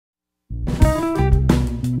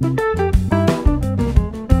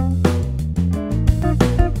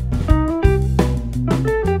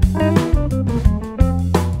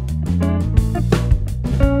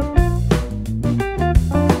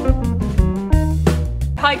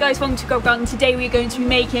Hi guys, welcome to Grub Garden. Today we're going to be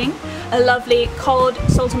making a lovely Cod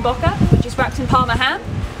Saltimbocca, which is wrapped in parma ham.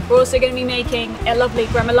 We're also going to be making a lovely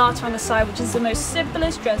gremolata on the side, which is the most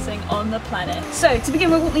simplest dressing on the planet. So to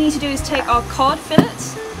begin with, what we need to do is take our cod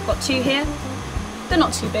fillets. I've got 2 here. They're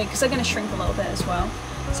not too big because they're going to shrink a little bit as well.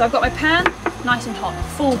 So I've got my pan nice and hot,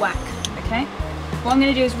 full whack, okay? What I'm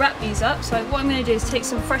going to do is wrap these up. So what I'm going to do is take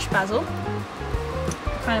some fresh basil,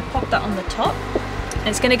 kind of pop that on the top, and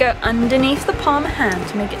it's going to go underneath the parma ham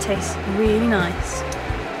to make it taste really nice.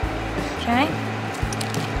 Okay?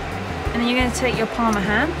 And then you're going to take your parma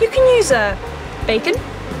ham. You can use bacon,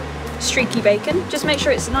 streaky bacon. Just make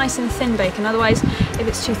sure it's nice and thin bacon, otherwise if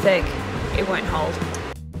it's too thick, it won't hold.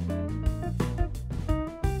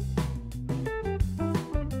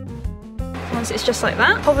 Once it's just like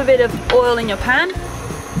that, pop a bit of oil in your pan.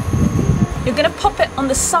 You're going to pop it on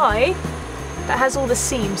the side that has all the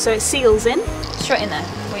seams, so it seals in. Straight in there.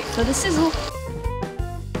 Wait for the sizzle.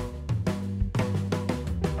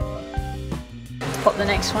 Pop the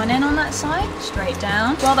next one in on that side, straight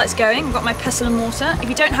down. While that's going, I've got my pestle and mortar. If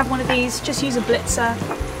you don't have one of these, just use a blitzer,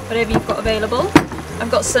 whatever you've got available. I've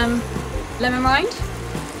got some lemon rind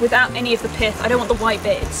without any of the pith. I don't want the white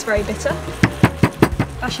bit, it's very bitter.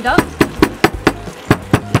 Bash it up.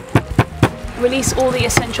 Release all the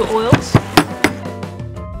essential oils.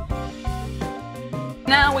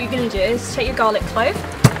 Now what you're going to do is take your garlic clove,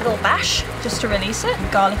 a little bash, just to release it.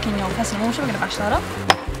 Garlic in your pestle and mortar, we're going to bash that up.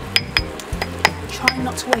 Try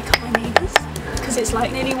not to wake up my neighbours, because it's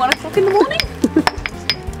like nearly 1 o'clock in the morning.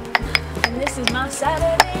 And this is my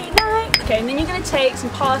Saturday night. Okay, and then you're going to take some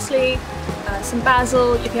parsley, some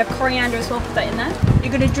basil, if you have coriander as well, put that in there.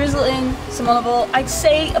 You're going to drizzle in some olive oil. I'd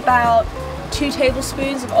say about 2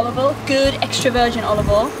 tablespoons of olive oil, good extra virgin olive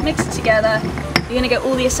oil. Mix it together. You're going to get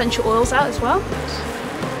all the essential oils out as well.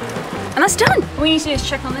 And that's done. What you need to do is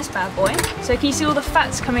check on this bad boy. So can you see all the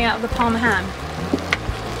fats coming out of the parma ham?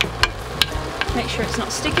 Make sure it's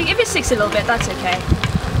not sticky. If it sticks a little bit, that's okay.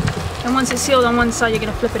 And once it's sealed on one side, you're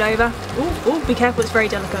going to flip it over. Ooh, be careful, it's very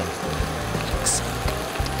delicate.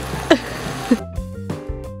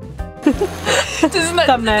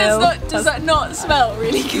 Does that not smell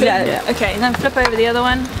really good? Yeah. Okay, and then flip over the other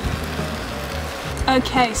one.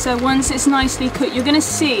 Okay, so once it's nicely cooked, you're going to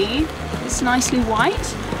see it's nicely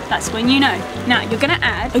white. That's when you know. Now you're going to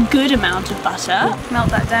add a good amount of butter. Melt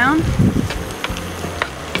that down.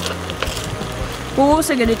 What we're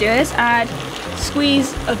also going to do is add a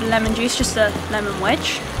squeeze of lemon juice, just a lemon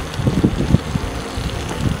wedge.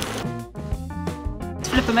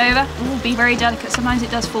 Flip them over. Ooh, be very delicate. Sometimes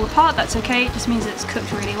it does fall apart. That's okay. It just means it's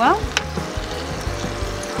cooked really well.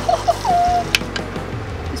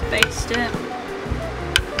 Just baste it.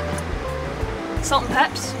 Salt and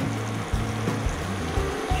peps.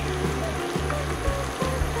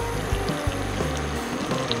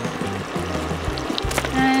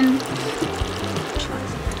 And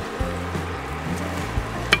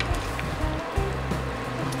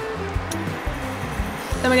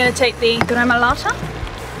then we're going to take the gremolata.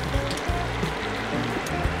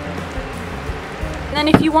 And then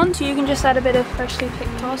if you want to, you can just add a bit of freshly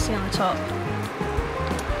picked parsley on the top.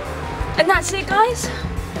 And that's it, guys.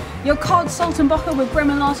 Your Cod Saltimbocca with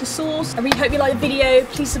gremolata sauce. I really hope you liked the video.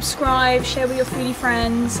 Please subscribe, share with your foodie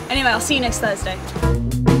friends. Anyway, I'll see you next Thursday.